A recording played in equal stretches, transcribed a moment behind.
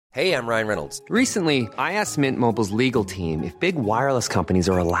Hey, I'm Ryan Reynolds. Recently, I asked Mint Mobile's legal team if big wireless companies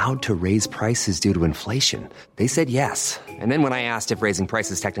are allowed to raise prices due to inflation. They said yes. And then when I asked if raising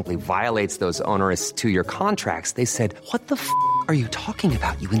prices technically violates those onerous two-year contracts, they said, "What the f*** are you talking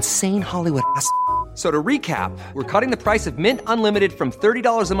about, you insane Hollywood ass?" So to recap, we're cutting the price of Mint Unlimited from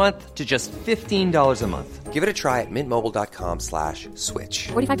 $30 a month to just $15 a month. Give it a try at mintmobile.com/switch.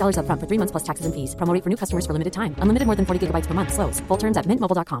 $45 up front for 3 months plus taxes and fees. Promo rate for new customers for limited time. Unlimited more than 40 gigabytes per month. Slows full terms at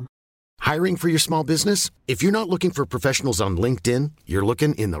mintmobile.com. Hiring for your small business? If you're not looking for professionals on LinkedIn, you're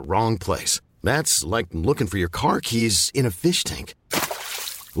looking in the wrong place. That's like looking for your car keys in a fish tank.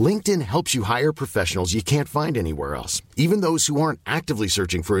 LinkedIn helps you hire professionals you can't find anywhere else, even those who aren't actively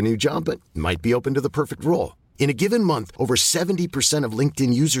searching for a new job but might be open to the perfect role. In a given month, over 70% of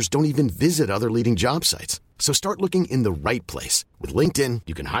LinkedIn users don't even visit other leading job sites. So start looking in the right place. With LinkedIn,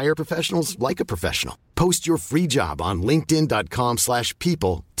 you can hire professionals like a professional. Post your free job on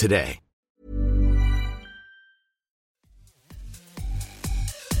linkedin.com/people today.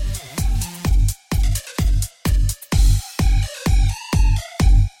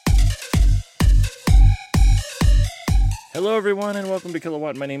 Hello, everyone, and welcome to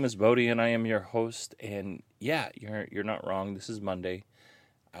Kilowatt. My name is Bodie, and I am your host. And yeah, you're not wrong. This is Monday.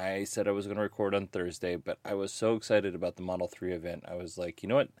 I said I was going to record on Thursday, but I was so excited about the Model 3 event. I was like, you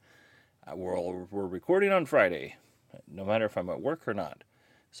know what? We're recording on Friday, no matter if I'm at work or not.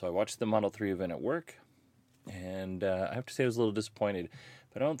 So I watched the Model 3 event at work, and I have to say I was a little disappointed.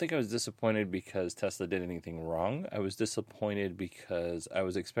 But I don't think I was disappointed because Tesla did anything wrong. I was disappointed because I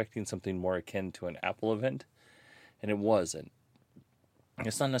was expecting something more akin to an Apple event. And it wasn't.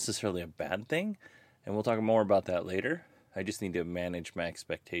 It's not necessarily a bad thing, and we'll talk more about that later. I just need to manage my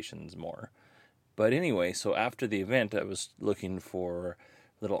expectations more. But anyway, so after the event, I was looking for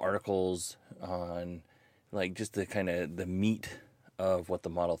little articles on, like, just the kind of the meat of what the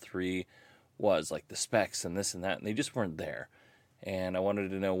Model 3 was, like the specs and this and that, and they just weren't there. And I wanted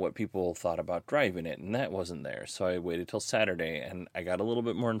to know what people thought about driving it, and that wasn't there. So I waited till Saturday, and I got a little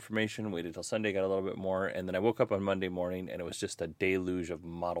bit more information, waited till Sunday, got a little bit more, and then I woke up on Monday morning, and it was just a deluge of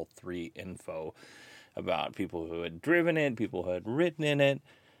Model 3 info about people who had driven it, people who had ridden in it,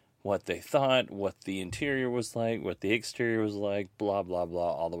 what they thought, what the interior was like, what the exterior was like, blah, blah,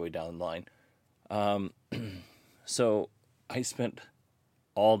 blah, all the way down the line. So I spent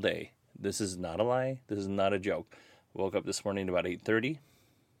all day. This is not a lie. This is not a joke. Woke up this morning about 8:30.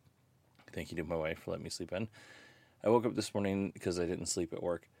 Thank you to my wife for letting me sleep in. I woke up this morning because I didn't sleep at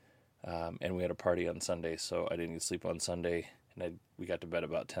work. And we had a party on Sunday, so I didn't get sleep on Sunday. And we got to bed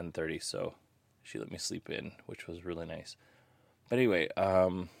about 10:30, so she let me sleep in, which was really nice. But anyway,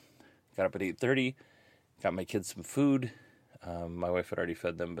 got up at 8:30, got my kids some food. My wife had already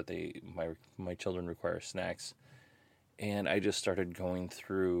fed them, but my children require snacks. And I just started going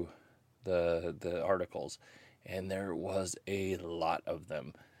through the articles. And there was a lot of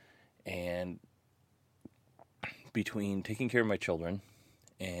them. And between taking care of my children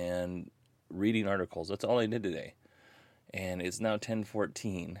and reading articles, that's all I did today. And it's now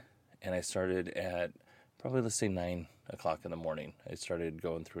 10:14, and I started at probably, let's say, 9 o'clock in the morning. I started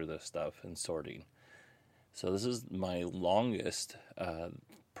going through this stuff and sorting. So this is my longest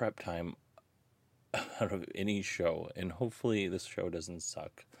prep time out of any show, and hopefully this show doesn't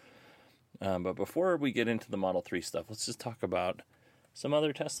suck. But before we get into the Model 3 stuff, let's just talk about some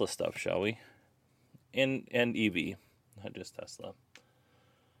other Tesla stuff, shall we? And EV, not just Tesla.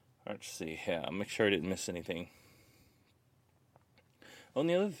 Let's see. Yeah, I'll make sure I didn't miss anything. Well, and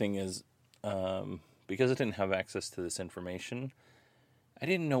the other thing is, because I didn't have access to this information, I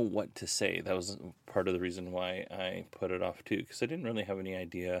didn't know what to say. That was part of the reason why I put it off, too, because I didn't really have any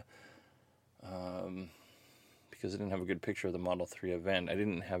idea, because I didn't have a good picture of the Model 3 event. I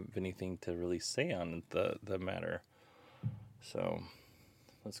didn't have anything to really say on the matter. So,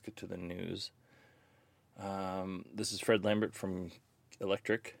 let's get to the news. This is Fred Lambert from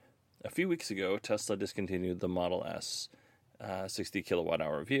Electric. A few weeks ago, Tesla discontinued the Model S 60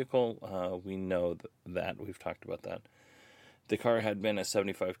 kilowatt-hour vehicle. We know that. We've talked about that. The car had been a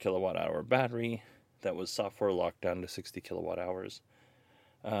 75 kilowatt-hour battery that was software locked down to 60 kilowatt-hours.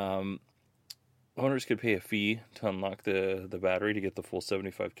 Owners could pay a fee to unlock the battery to get the full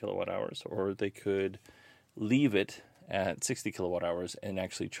 75 kilowatt-hours, or they could leave it at 60 kilowatt-hours and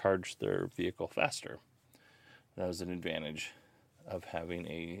actually charge their vehicle faster. That was an advantage of having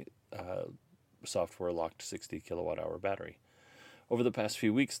a software-locked 60 kilowatt-hour battery. Over the past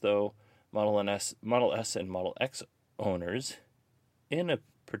few weeks, though, Model S and Model X owners in a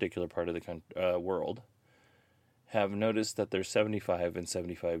particular part of the world have noticed that their 75 and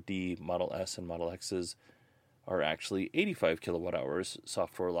 75D Model S and Model X's are actually 85 kilowatt hours,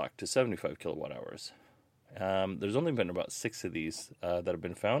 software locked to 75 kilowatt hours. There's only been about 6 of these that have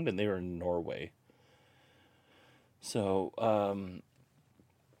been found, and they are in Norway. So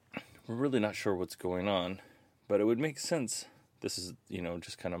we're really not sure what's going on, but it would make sense. This is,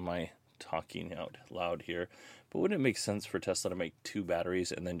 just kind of my talking out loud here, but wouldn't it make sense for Tesla to make 2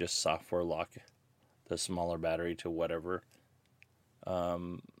 batteries and then just software lock the smaller battery to whatever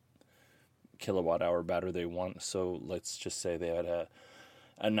kilowatt hour battery they want? So let's just say they had a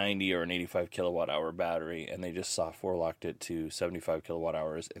 90 or an 85 kilowatt hour battery, and they just software locked it to 75 kilowatt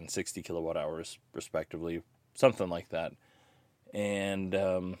hours and 60 kilowatt hours respectively, something like that. And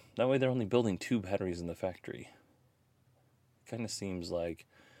that way they're only building 2 batteries in the factory. Kind of seems like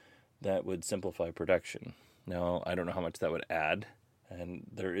that would simplify production. Now, I don't know how much that would add, and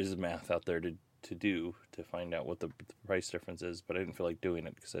there is math out there to do to find out what the price difference is, but I didn't feel like doing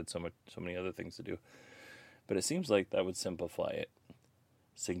it because I had so many other things to do. But it seems like that would simplify it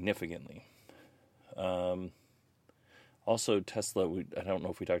significantly. Also, Tesla, I don't know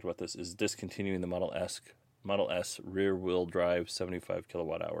if we talked about this, is discontinuing the Model S rear-wheel drive 75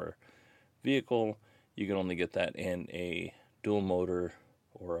 kilowatt hour vehicle. You can only get that in a dual motor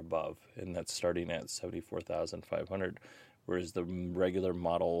or above, and that's starting at $74,500, whereas the regular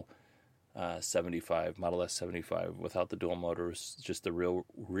Model S 75 without the dual motors, just the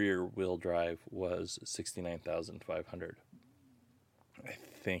rear wheel drive, was $69,500. I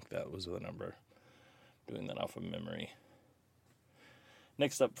think that was the number. Doing that off of memory.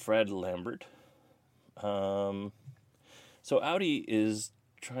 Next up, Fred Lambert. So Audi is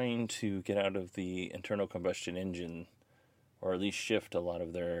trying to get out of the internal combustion engine, or at least shift a lot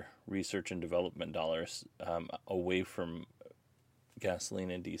of their research and development dollars away from gasoline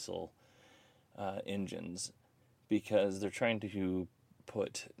and diesel engines, because they're trying to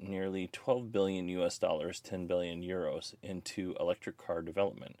put nearly $12 billion US, 10 billion euros into electric car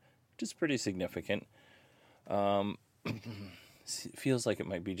development, which is pretty significant. Feels like it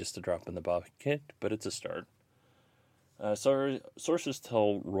might be just a drop in the bucket, but it's a start. Sources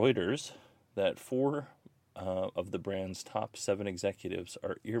tell Reuters that 4 of the brand's top 7 executives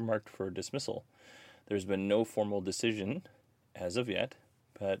are earmarked for dismissal. There's been no formal decision as of yet,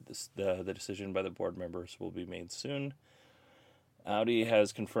 but the decision by the board members will be made soon. Audi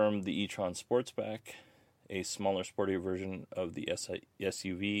has confirmed the e-tron Sportsback, a smaller, sportier version of the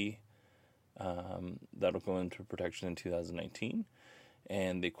SUV, that'll go into production in 2019,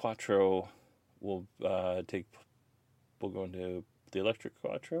 and the Quattro will go into the electric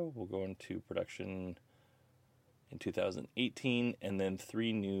Quattro will go into production in 2018, and then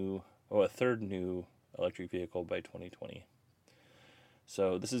a third new electric vehicle by 2020.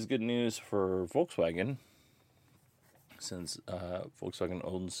 So this is good news for Volkswagen, since Volkswagen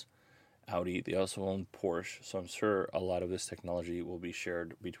owns Audi. They also own Porsche, so I'm sure a lot of this technology will be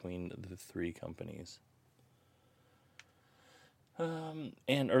shared between the 3 companies.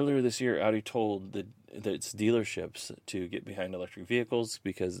 And earlier this year, Audi told its dealerships to get behind electric vehicles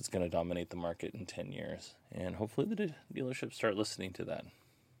because it's going to dominate the market in 10 years. And hopefully the dealerships start listening to that.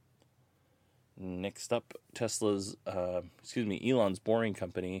 Next up, Elon's Boring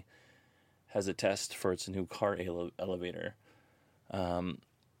Company has a test for its new car elevator. I'll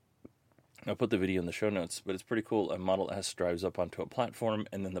put the video in the show notes, but it's pretty cool. A Model S drives up onto a platform,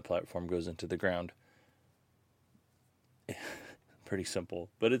 and then the platform goes into the ground. Pretty simple,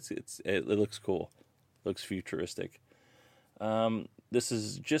 but it looks cool. It looks futuristic. This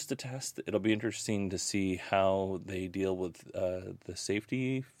is just a test. It'll be interesting to see how they deal with the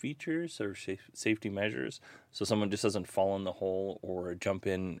safety features or safety measures, so someone just doesn't fall in the hole or jump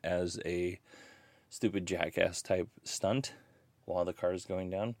in as a stupid jackass type stunt while the car is going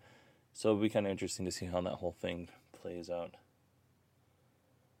down. So it'll be kind of interesting to see how that whole thing plays out.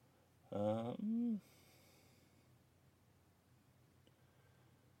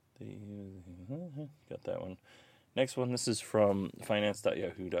 Got that one. Next one, this is from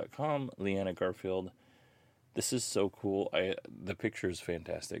finance.yahoo.com, Leanna Garfield. This is so cool. The picture is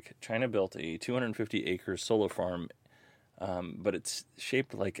fantastic. China built a 250-acre solar farm, but it's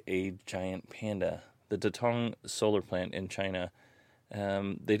shaped like a giant panda. The Datong solar plant in China,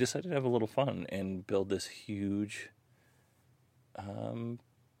 they decided to have a little fun and build this huge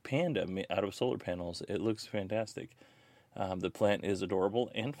panda out of solar panels. It looks fantastic. The plant is adorable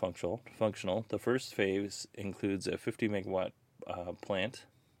and functional. The first phase includes a 50-megawatt plant.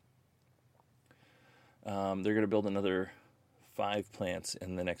 They're going to build another 5 plants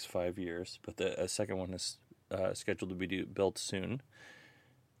in the next 5 years, but the second one is scheduled to be built soon.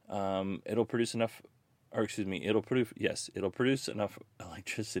 It'll produce enough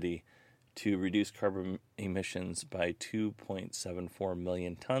electricity to reduce carbon emissions by 2.74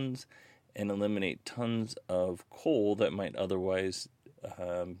 million tons and eliminate tons of coal that might otherwise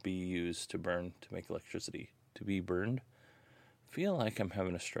be used to burn to make electricity. To be burned? Feel like I'm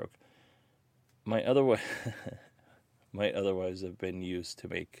having a stroke. Might otherwise have been used to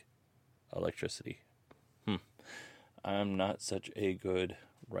make electricity. I'm not such a good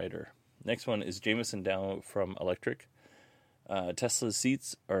writer. Next one is Jameson Dow from Electric. Tesla's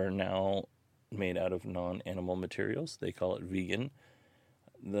seats are now made out of non-animal materials. They call it vegan.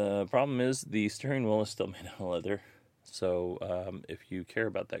 The problem is the steering wheel is still made out of leather. So if you care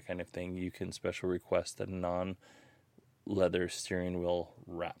about that kind of thing, you can special request a non-leather steering wheel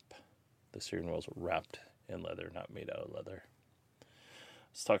wrap. The steering wheel's wrapped in leather, not made out of leather.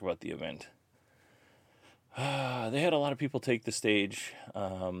 Let's talk about the event. They had a lot of people take the stage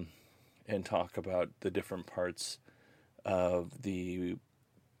and talk about the different parts of the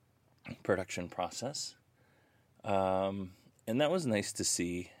production process. And that was nice to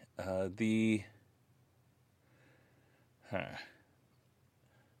see.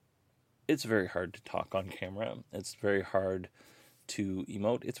 It's very hard to talk on camera. It's very hard to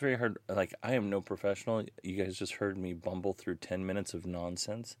emote. It's very hard. Like, I am no professional. You guys just heard me bumble through 10 minutes of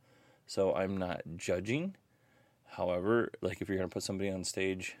nonsense. So I'm not judging. However, like, if you're going to put somebody on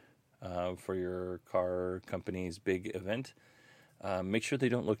stage for your car company's big event, make sure they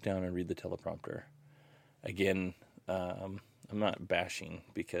don't look down and read the teleprompter. Again, I'm not bashing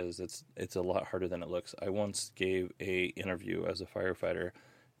because it's a lot harder than it looks. I once gave a interview as a firefighter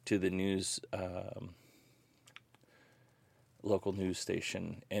to the news local news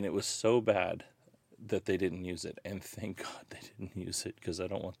station, and it was so bad that they didn't use it. And thank God they didn't use it, because I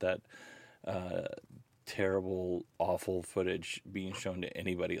don't want that terrible, awful footage being shown to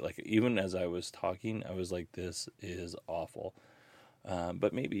anybody. Like, even as I was talking, I was like, this is awful.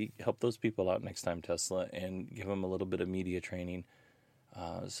 But maybe help those people out next time, Tesla, and give them a little bit of media training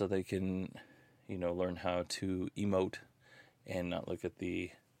so they can, learn how to emote and not look at the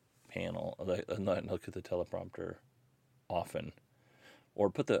panel, not look at the teleprompter often, or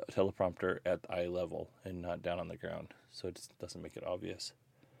put the teleprompter at eye level and not down on the ground, so it just doesn't make it obvious.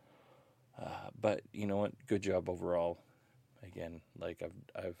 But you know what? Good job overall. Again, like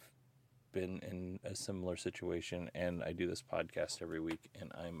I've been in a similar situation, and I do this podcast every week,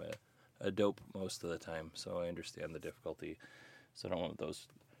 and I'm a dope most of the time, so I understand the difficulty. So I don't want those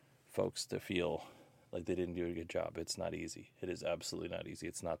folks to feel like they didn't do a good job. It's not easy. It is absolutely not easy.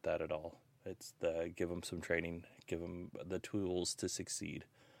 It's not that at all. It's give them some training, give them the tools to succeed.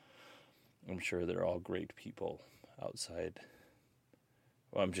 I'm sure they're all great people outside.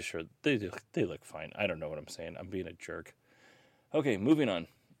 Well, I'm just sure they look fine. I don't know what I'm saying. I'm being a jerk. Okay, moving on.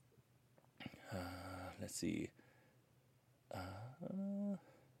 Let's see.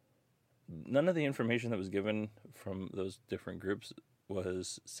 None of the information that was given from those different groups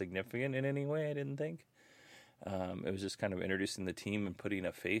was significant in any way, I didn't think. It was just kind of introducing the team and putting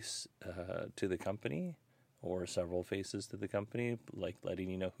a face to the company, or several faces to the company, like letting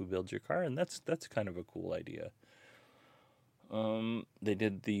you know who builds your car, and that's kind of a cool idea. They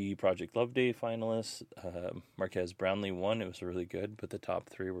did the Project Love Day finalists. Marquez Brownlee won. It was really good, but the top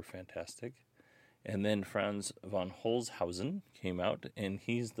three were fantastic. And then Franz von Holzhausen came out, and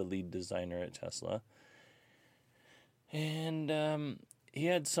he's the lead designer at Tesla. And he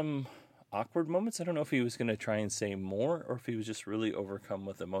had some awkward moments. I don't know if he was going to try and say more, or if he was just really overcome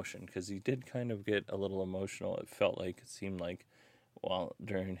with emotion, because he did kind of get a little emotional. It seemed like,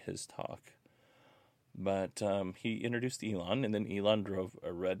 during his talk. But he introduced Elon, and then Elon drove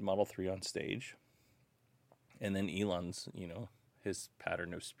a red Model 3 on stage. And then Elon's, his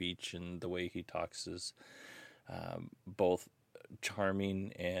pattern of speech and the way he talks is both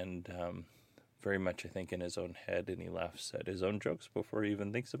charming and very much, I think, in his own head, and he laughs at his own jokes before he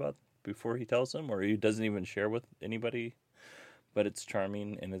even before he tells them, or he doesn't even share with anybody. But it's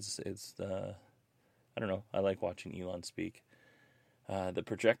charming, and it's I don't know, I like watching Elon speak. The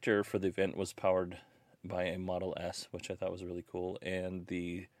projector for the event was powered by a Model S, which I thought was really cool, and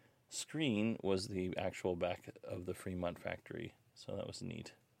the screen was the actual back of the Fremont factory, so that was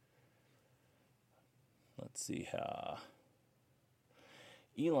neat. Let's see how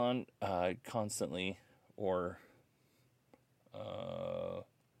Elon constantly, or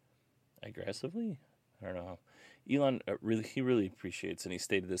aggressively, I don't know. Elon really appreciates, and he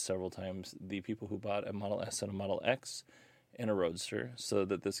stated this several times, the people who bought a Model S and a Model X and a Roadster, so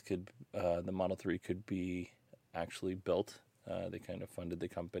that this could, the Model 3 could be actually built. They kind of funded the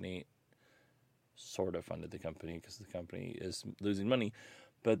company, sort of funded the company, because the company is losing money,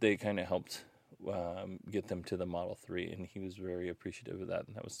 but they kind of helped get them to the Model 3, and he was very appreciative of that,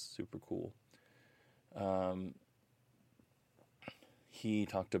 and that was super cool. He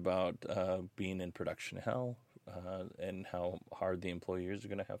talked about being in production hell and how hard the employees are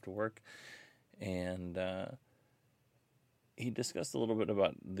going to have to work, and he discussed a little bit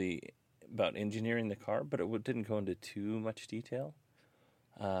about engineering the car, but it didn't go into too much detail.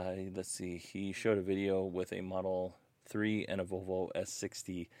 Let's see. He showed a video with a Model 3 and a Volvo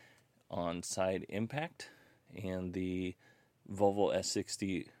S60 on side impact, and the Volvo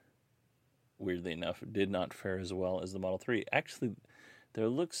S60, weirdly enough, did not fare as well as the Model 3. Actually, there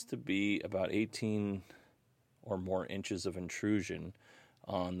looks to be about 18 or more inches of intrusion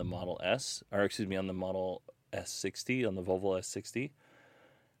on the Model S, or excuse me, on the Model S60, on the Volvo S60.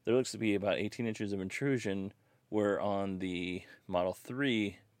 There looks to be about 18 inches of intrusion, where on the Model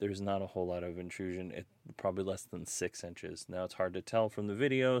 3, there's not a whole lot of intrusion. It's probably less than 6 inches. Now, it's hard to tell from the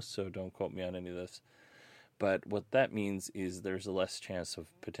video, so don't quote me on any of this. But what that means is there's a less chance of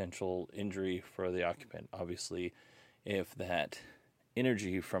potential injury for the occupant. Obviously, if that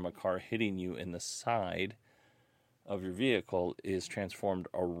energy from a car hitting you in the side of your vehicle is transformed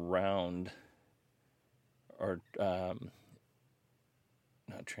around, or not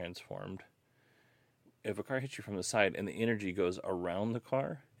transformed, if a car hits you from the side and the energy goes around the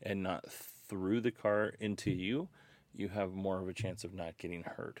car and not through the car into you, you have more of a chance of not getting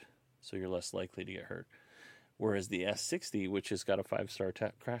hurt. So you're less likely to get hurt. Whereas the S60, which has got a 5-star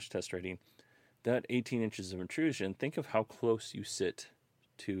crash test rating, that 18 inches of intrusion, think of how close you sit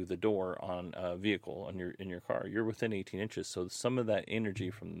to the door on a vehicle in your car. You're within 18 inches, so some of that energy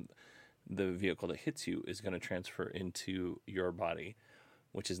from the vehicle that hits you is going to transfer into your body,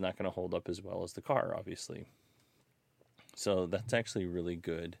 which is not going to hold up as well as the car, obviously. So that's actually really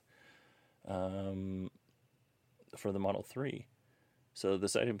good for the Model 3. So the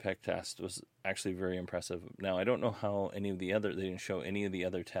side impact test was actually very impressive. Now, I don't know how they didn't show any of the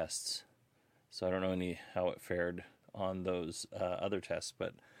other tests, so I don't know how it fared on those other tests,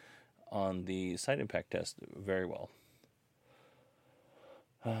 but on the side impact test, very well.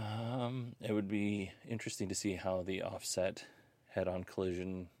 It would be interesting to see how the offset head-on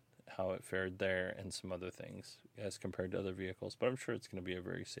collision, how it fared there, and some other things as compared to other vehicles. But I'm sure it's going to be a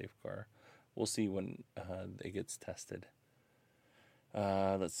very safe car. We'll see when it gets tested.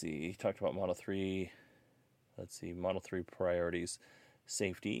 Let's see. He talked about Model 3. Let's see. Model 3 priorities.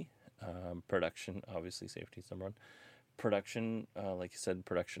 Safety. Production. Obviously, safety is number one. Production, like you said,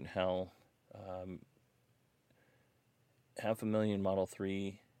 production hell. 500,000 Model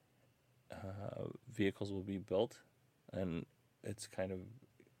 3 vehicles will be built, and it's kind of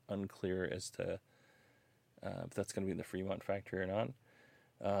unclear as to if that's going to be in the Fremont factory or not.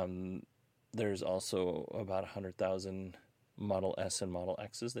 There's also about 100,000 Model S and Model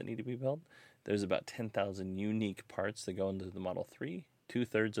X's that need to be built. There's about 10,000 unique parts that go into the Model 3.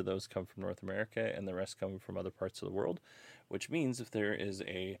 2/3 of those come from North America, and the rest come from other parts of the world, which means if there is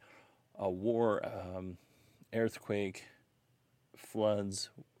a war, earthquake, floods,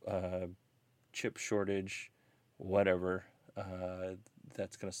 chip shortage, whatever,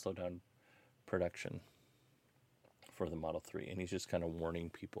 that's going to slow down production for the Model 3. And he's just kind of warning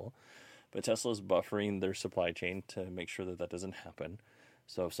people. But Tesla's buffering their supply chain to make sure that doesn't happen.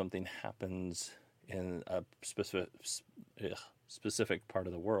 So if something happens in a specific part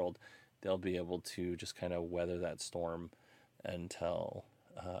of the world, they'll be able to just kind of weather that storm until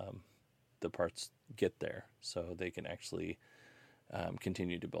the parts get there, so they can actually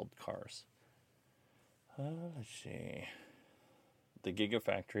continue to build cars. Let's see. The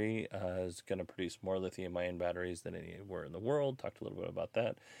Gigafactory is going to produce more lithium-ion batteries than anywhere in the world. Talked a little bit about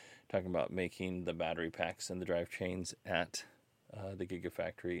that. Talking about making the battery packs and the drive chains at the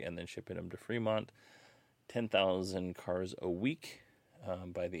Gigafactory and then shipping them to Fremont. 10,000 cars a week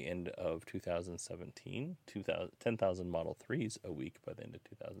by the end of 2017. 10,000 Model 3s a week by the end of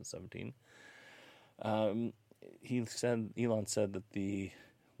 2017. Elon said that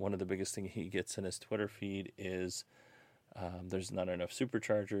one of the biggest things he gets in his Twitter feed is there's not enough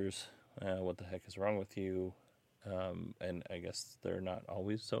superchargers. What the heck is wrong with you? And I guess they're not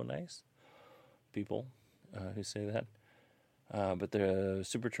always so nice, people who say that. But the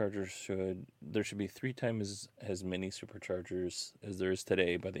superchargers there should be 3 times as many superchargers as there is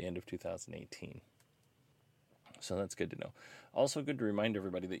today by the end of 2018. So that's good to know. Also good to remind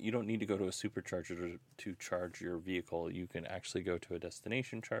everybody that you don't need to go to a supercharger to charge your vehicle. You can actually go to a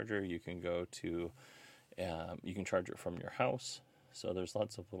destination charger. You can go to, you can charge it from your house. So there's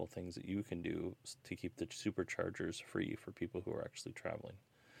lots of little things that you can do to keep the superchargers free for people who are actually traveling.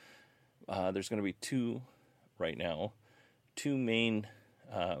 There's going to be two main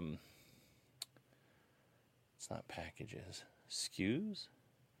It's not packages. SKUs?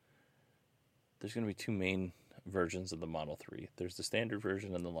 There's going to be two main versions of the Model 3. There's the standard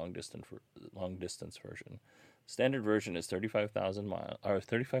version and the long distance version. Standard version is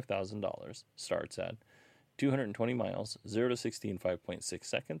 $35,000 starts at 220 miles, 0 to 60 in 5.6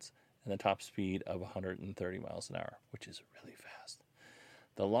 seconds, and the top speed of 130 miles an hour, which is really fast.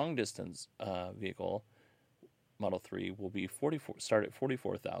 The long distance vehicle, Model 3, will be start at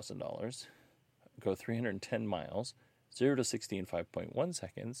 $44,000, go 310 miles, 0 to 60 in 5.1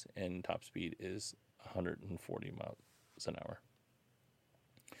 seconds, and top speed is 140 miles an hour.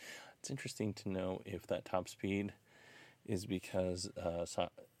 It's interesting to know if that top speed is because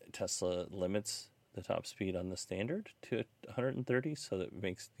Tesla limits the top speed on the standard to 130, so that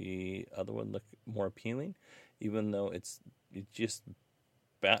makes the other one look more appealing, even though it's just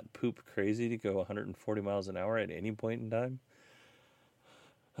bat poop crazy to go 140 miles an hour at any point in time.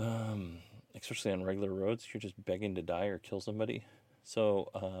 Especially on regular roads, you're just begging to die or kill somebody. So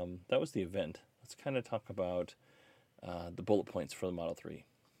that was the event. Let's kind of talk about the bullet points for the Model 3.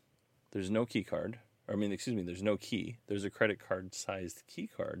 There's no key card. There's no key. There's a credit card-sized key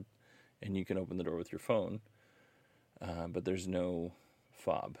card, and you can open the door with your phone. But there's no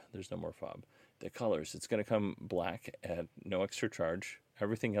fob. There's no more fob. The colors, it's going to come black at no extra charge.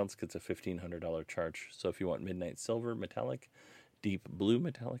 Everything else gets a $1,500 charge. So if you want midnight silver metallic, deep blue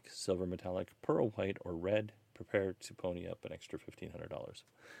metallic, silver metallic, pearl white, or red, prepare to pony up an extra $1,500,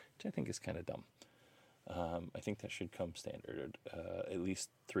 which I think is kind of dumb. I think that should come standard, at least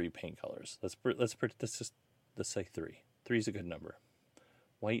 3 paint colors. Let's say 3. 3 is a good number.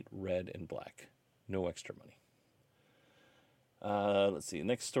 White, red, and black. No extra money. Let's see.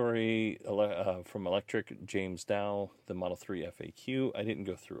 Next story from Electric, James Dow, the Model 3 FAQ. I didn't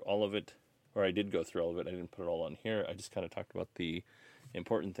go through all of it, or I did go through all of it. I didn't put it all on here. I just kind of talked about the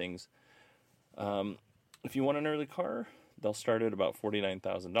important things. If you want an early car, they'll start at about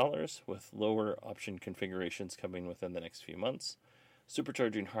 $49,000 with lower option configurations coming within the next few months.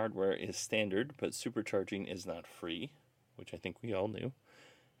 Supercharging hardware is standard, but supercharging is not free, which I think we all knew.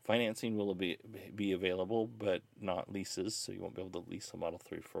 Financing will be available, but not leases, so you won't be able to lease a Model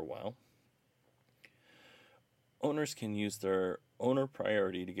 3 for a while. Owners can use their owner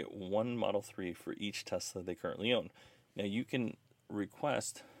priority to get one Model 3 for each Tesla they currently own. Now, you can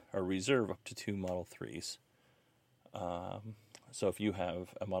request or reserve up to 2 Model 3s. So if you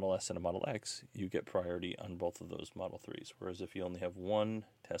have a Model S and a Model X, you get priority on both of those Model 3s. Whereas if you only have one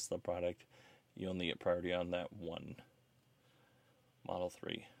Tesla product, you only get priority on that one Model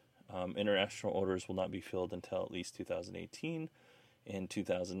 3. International orders will not be filled until at least 2018 and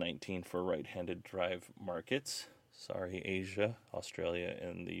 2019 for right-handed drive markets. Sorry, Asia, Australia,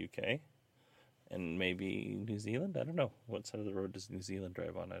 and the UK. And maybe New Zealand? I don't know. What side of the road does New Zealand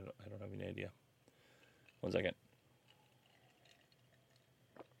drive on? I don't have any idea. 1 second.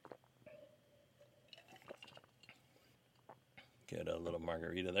 Get a little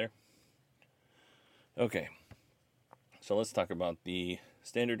margarita there. Okay. So let's talk about the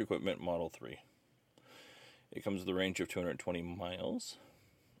standard equipment Model 3. It comes with a range of 220 miles.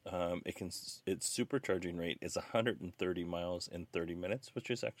 Its supercharging rate is 130 miles in 30 minutes, which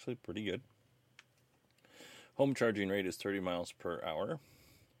is actually pretty good. Home charging rate is 30 miles per hour.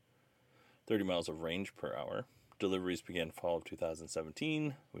 30 miles of range per hour. Deliveries began fall of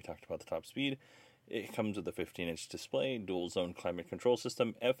 2017. We talked about the top speed. It comes with a 15-inch display, dual zone climate control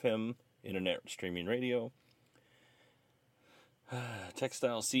system, FM, internet streaming radio,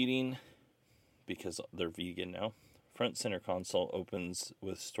 textile seating, because they're vegan now. Front center console opens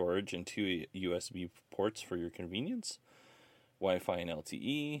with storage and 2 USB ports for your convenience. Wi-Fi and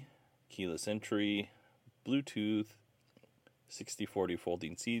LTE, keyless entry, Bluetooth, 60/40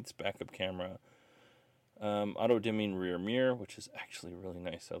 folding seats, backup camera, auto-dimming rear mirror, which is actually really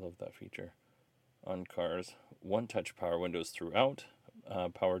nice. I love that feature on cars. One-touch power windows throughout,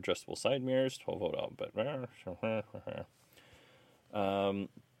 power adjustable side mirrors, 12-volt output.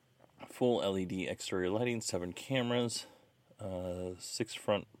 Full LED exterior lighting, 7 cameras, 6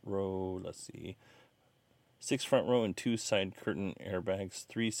 front row, 6 front row and 2 side curtain airbags,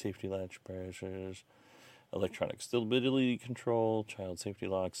 3 safety latch barriers, electronic stability control, child safety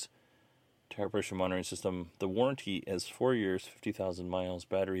locks, tire pressure monitoring system. The warranty is 4 years, 50,000 miles,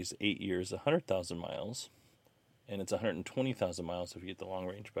 batteries 8 years, 100,000 miles, and it's 120,000 miles if you get the long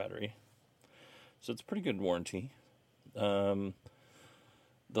range battery. So it's a pretty good warranty.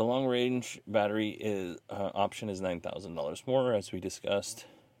 The long-range battery option is $9,000 more, as we discussed.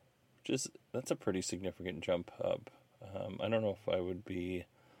 That's a pretty significant jump up. I don't know if I would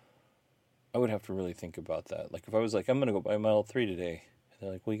have to really think about that. Like, if I was like, I'm going to go buy a Model 3 today,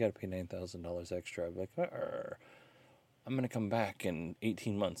 They're like, well, you got to pay $9,000 extra. I'm like, I'm going to come back in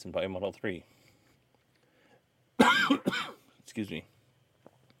 18 months and buy a Model 3. Excuse me.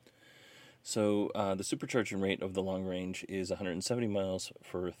 So the supercharging rate of the long range is 170 miles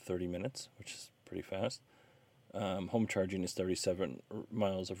for 30 minutes, which is pretty fast. Home charging is 37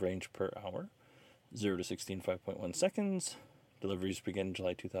 miles of range per hour. 0 to 60 in 5.1 seconds. Deliveries begin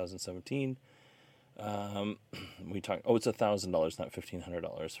July 2017. It's $1,000, not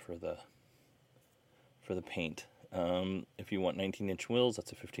 $1,500 for the paint. If you want 19-inch wheels,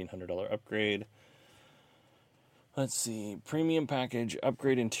 that's a $1,500 upgrade. Let's see, premium package,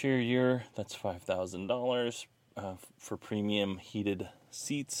 upgrade interior, that's $5,000 for premium heated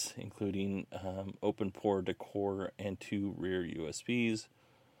seats, including open pore decor and 2 rear USBs.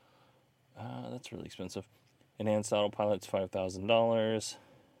 That's really expensive. Enhanced autopilot's $5,000.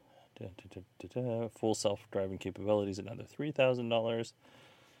 Full self-driving capabilities, another $3,000.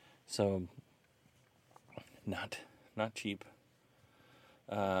 So, not cheap.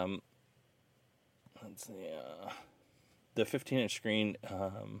 Let's see. The 15-inch screen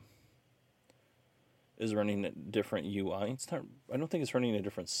is running a different UI. I don't think it's running a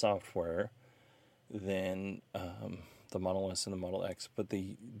different software than the Model S and the Model X, but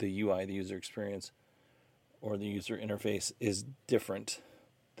the UI, the user experience, or the user interface is different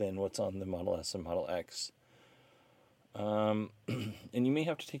than what's on the Model S and Model X. And you may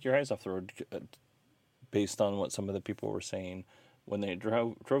have to take your eyes off the road based on what some of the people were saying. When they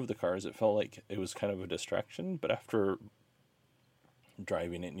drove the cars, it felt like it was kind of a distraction, but after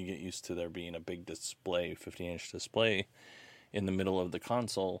driving it and you get used to there being a big display, 15-inch display in the middle of the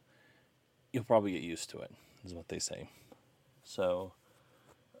console, you'll probably get used to it, is what they say. So,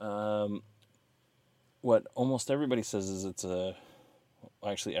 what almost everybody says is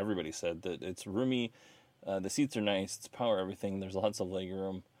actually everybody said that it's roomy, the seats are nice, it's power everything, there's lots of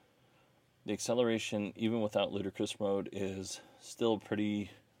legroom. The acceleration, even without ludicrous mode, is still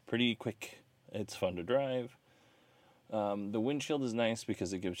pretty quick. It's fun to drive. The windshield is nice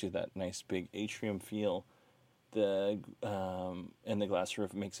because it gives you that nice big atrium feel. And the glass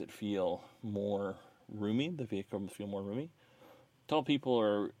roof makes it feel more roomy. The vehicle will feel more roomy. Tall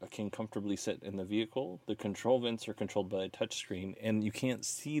people can comfortably sit in the vehicle. The control vents are controlled by a touchscreen, and you can't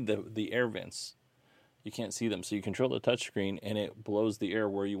see the air vents. You can't see them, so you control the touchscreen, and it blows the air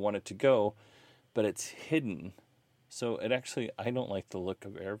where you want it to go, but it's hidden. So it actually, I don't like the look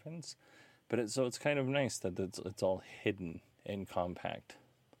of air vents, but it's kind of nice that it's all hidden and compact.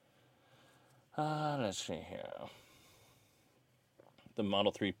 Let's see here. The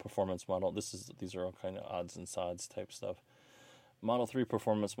Model 3 Performance model. These are all kind of odds and sods type stuff. Model 3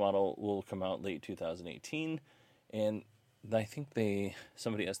 Performance model will come out late 2018, and I think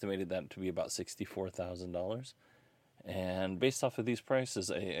somebody estimated that to be about $64,000. And based off of these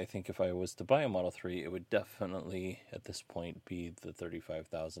prices, I think if I was to buy a Model 3, it would definitely, at this point, be the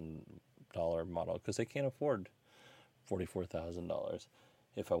 $35,000 model, because I can't afford $44,000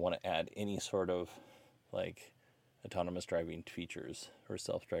 if I want to add any sort of, like, autonomous driving features or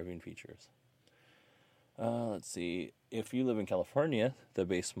self-driving features. Let's see. If you live in California, the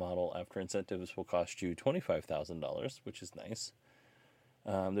base model after incentives will cost you $25,000, which is nice.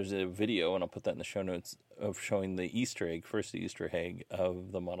 There's a video, and I'll put that in the show notes, of showing the first Easter egg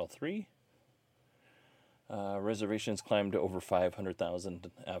of the Model 3. Reservations climbed to over 500,000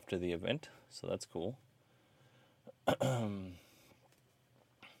 after the event, so that's cool. Let's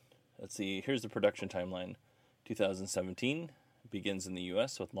see. Here's the production timeline. 2017 begins in the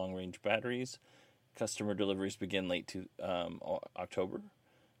U.S. with long-range batteries. Customer deliveries begin late October.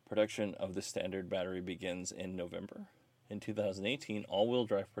 Production of the standard battery begins in November. In 2018, all-wheel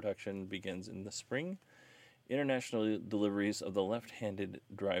drive production begins in the spring. International deliveries of the left-handed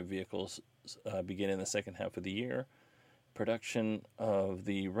drive vehicles begin in the second half of the year. Production of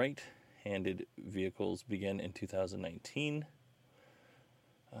the right-handed vehicles begin in 2019.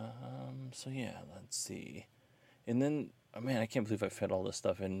 So yeah, let's see. And then, I can't believe I fed all this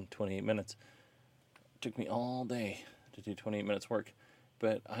stuff in 28 minutes. Took me all day to do 28 minutes work,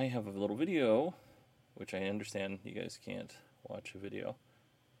 but I have a little video, which I understand you guys can't watch a video,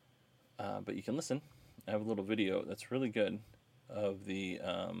 but you can listen. I have a little video that's really good of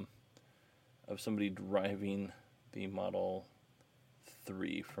of somebody driving the Model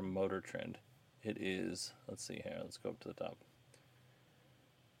 3 from Motor Trend. It is, let's see here, let's go up to the top.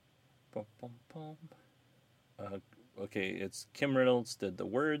 Boom, boom, boom. Okay, it's Kim Reynolds did the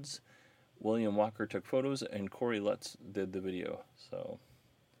words, William Walker took photos, and Corey Lutz did the video. So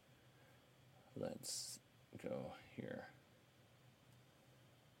let's go here.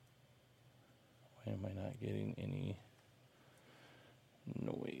 Why am I not getting any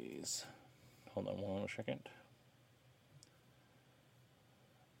noise. Hold on one second.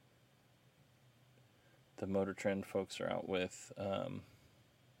 The Motor Trend folks are out with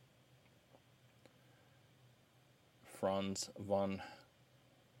Franz von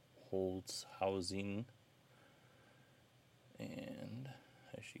Holzhausen, and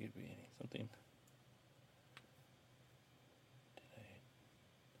she could be something.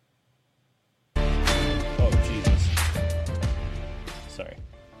 Oh Jesus! Sorry.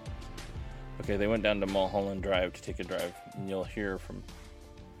 Okay, they went down to Mulholland Drive to take a drive, and you'll hear from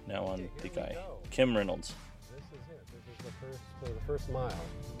now on the guy, Kim Reynolds. This is it. This is the first mile.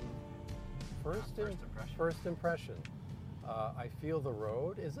 First impression. I feel the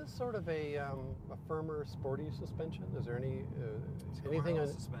road. Is this sort of a firmer, sporty suspension? Is there anything on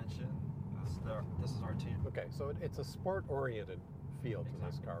suspension? This is our team. Okay, so it's a sport-oriented feel to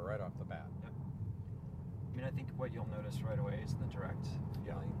this car right off the bat. Yep. I mean, I think what you'll notice right away is the direct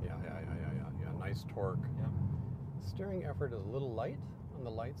feeling. Yeah. Nice torque. Yep. Steering effort is a little light on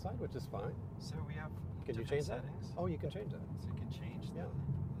the light side, which is fine. So we have Can you different change that? settings. Oh, you can change that. So you can change Yeah.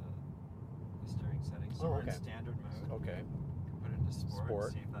 the steering settings. So Oh, we're okay. in standard mode. Okay. You can put it into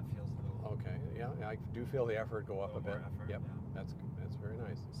sport. See if that feels a little. Okay. Yeah, I do feel the effort go up a little bit. more effort, Yep. yeah. That's very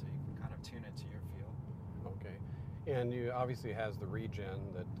nice. So you can kind of tune it to your feel. Okay. And you obviously has the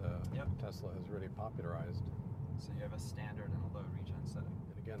regen that Yep. Tesla has really popularized. So you have a standard and a low regen setting.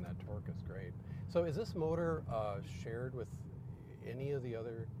 And again, that torque is great. So is this motor shared with any of the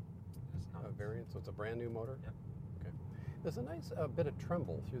other It's not. variants? So it's a brand new motor? Yep. Okay. There's a nice bit of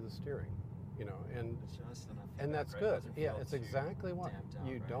tremble through the steering, and It's just enough. and that's feedback, right? good. Doesn't Yeah, feel it's too exactly what damped out,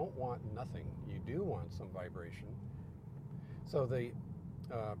 you right? don't want. Nothing. You do want some vibration. So the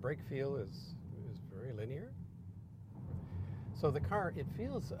brake feel is very linear. So the car, it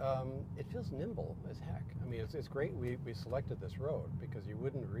feels nimble as heck. I mean, it's great. We selected this road because you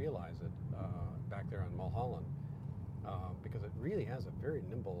wouldn't realize it back there on Mulholland because it really has a very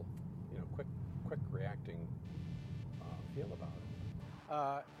nimble, quick reacting feel about it.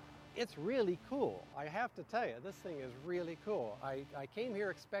 It's really cool. I have to tell you, this thing is really cool. I came here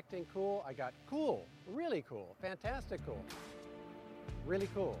expecting cool. I got cool, really cool, fantastic cool, really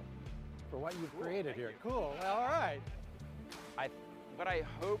cool for what you've created here. Cool. Well, all right. What I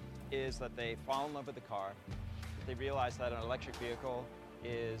hope is that they fall in love with the car, that they realize that an electric vehicle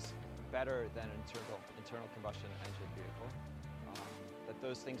is better than an internal combustion engine vehicle, that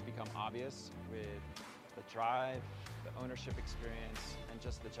those things become obvious with the drive, the ownership experience, and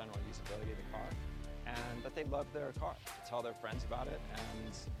just the general usability of the car, and that they love their car, tell their friends about it,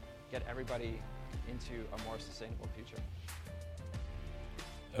 and get everybody into a more sustainable future.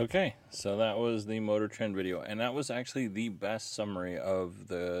 Okay, so that was the Motor Trend video, and that was actually the best summary of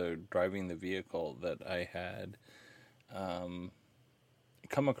the driving the vehicle that I had come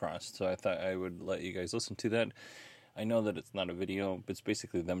across. So I thought I would let you guys listen to that. I know that it's not a video, but it's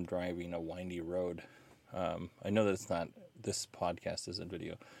basically them driving a windy road. I know that it's not, this podcast isn't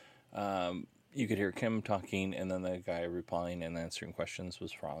video. You could hear Kim talking, and then the guy replying and answering questions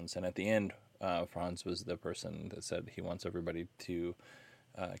was Franz. And at the end, Franz was the person that said he wants everybody to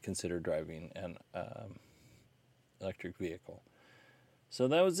consider driving an electric vehicle. So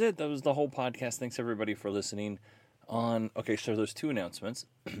that was it. That was the whole podcast. Thanks everybody for listening. Okay, so there's two announcements.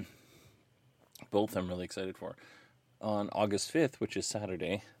 Both I'm really excited for. On August 5th, which is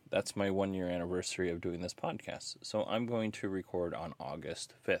Saturday, that's my 1-year anniversary of doing this podcast. So I'm going to record on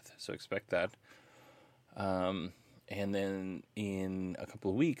August 5th. So expect that. And then in a couple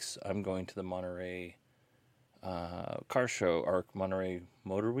of weeks, I'm going to the Monterey car show, or Monterey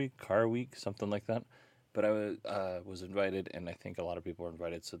Motor Week, Car Week, something like that. But I was invited, and I think a lot of people were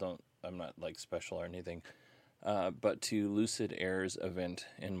invited, so I'm not like special or anything. But to Lucid Air's event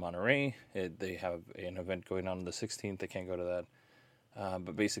in Monterey, they have an event going on the 16th. I can't go to that.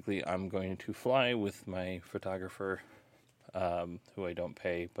 But basically, I'm going to fly with my photographer, who I don't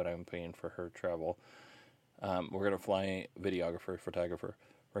pay, but I'm paying for her travel. We're going to fly, videographer, photographer.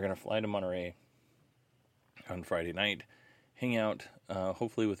 We're going to fly to Monterey on Friday night, hang out,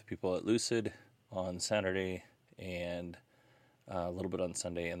 hopefully with the people at Lucid on Saturday, and a little bit on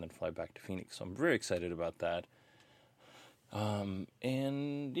Sunday, and then fly back to Phoenix. So I'm very excited about that.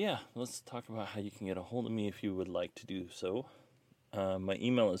 And yeah, let's talk about how you can get a hold of me if you would like to do so. My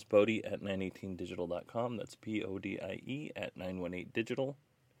email is bodie@918digital.com. That's BODIE at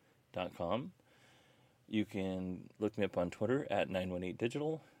 918digital.com. You can look me up on Twitter at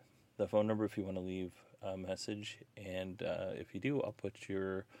 918digital. The phone number if you want to leave a message, and if you do, I'll put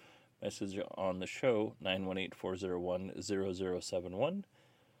your message on the show, 918-401-0071.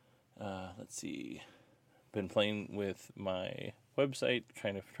 Let's see. been playing with my website,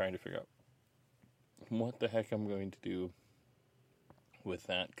 kind of trying to figure out what the heck I'm going to do with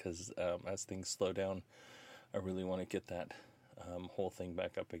that, because as things slow down, I really want to get that whole thing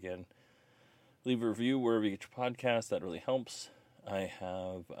back up again. Leave a review wherever you get your podcast. That really helps. I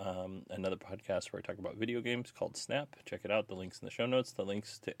have another podcast where I talk about video games called Snap. Check it out. The link's in the show notes. The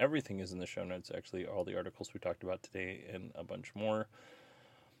links to everything is in the show notes, actually, all the articles we talked about today and a bunch more.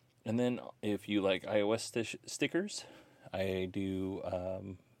 And then if you like iOS stickers, I do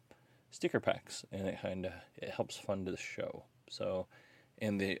sticker packs, and it helps fund the show. So,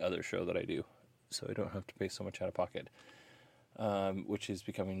 and the other show that I do, so I don't have to pay so much out of pocket. Which is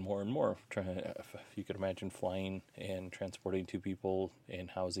becoming more and more. If you could imagine flying and transporting 2 people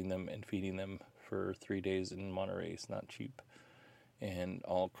and housing them and feeding them for 3 days in Monterey is not cheap. And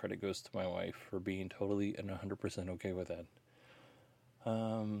all credit goes to my wife for being totally and 100% okay with that.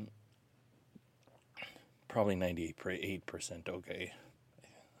 Probably 98% okay.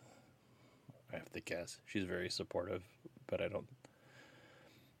 I have to guess. She's very supportive, but I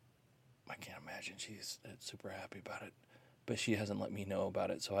can't imagine she's super happy about it. But she hasn't let me know about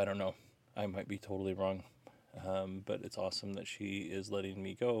it, so I don't know. I might be totally wrong. But it's awesome that she is letting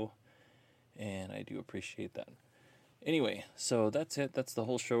me go, and I do appreciate that. Anyway, so that's it. That's the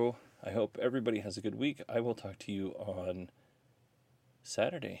whole show. I hope everybody has a good week. I will talk to you on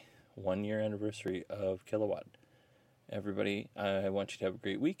Saturday, 1 year anniversary of Kilowatt. Everybody, I want you to have a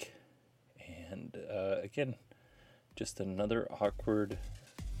great week. And again, just another awkward,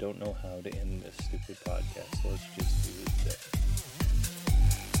 don't know how to end this stupid podcast. So let's just do it today.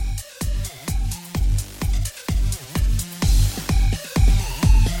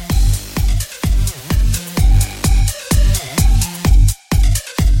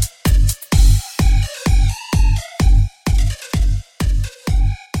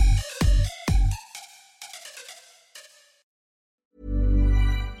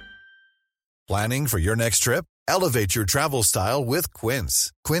 Planning for your next trip? Elevate your travel style with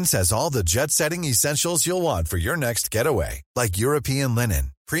Quince. Quince has all the jet-setting essentials you'll want for your next getaway, like European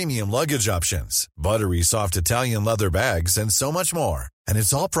linen, premium luggage options, buttery soft Italian leather bags, and so much more. And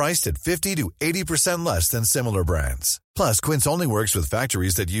it's all priced at 50 to 80% less than similar brands. Plus, Quince only works with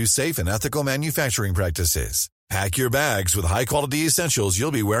factories that use safe and ethical manufacturing practices. Pack your bags with high-quality essentials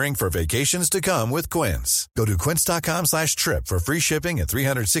you'll be wearing for vacations to come with Quince. Go to quince.com/trip for free shipping and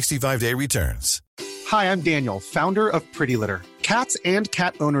 365-day returns. Hi, I'm Daniel, founder of Pretty Litter. Cats and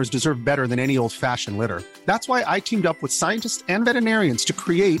cat owners deserve better than any old-fashioned litter. That's why I teamed up with scientists and veterinarians to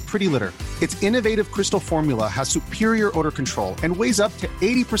create Pretty Litter. Its innovative crystal formula has superior odor control and weighs up to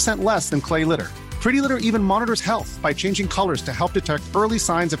 80% less than clay litter. Pretty Litter even monitors health by changing colors to help detect early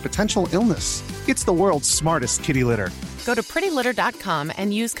signs of potential illness. It's the world's smartest kitty litter. Go to prettylitter.com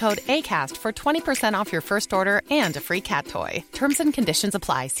and use code ACAST for 20% off your first order and a free cat toy. Terms and conditions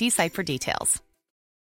apply. See site for details.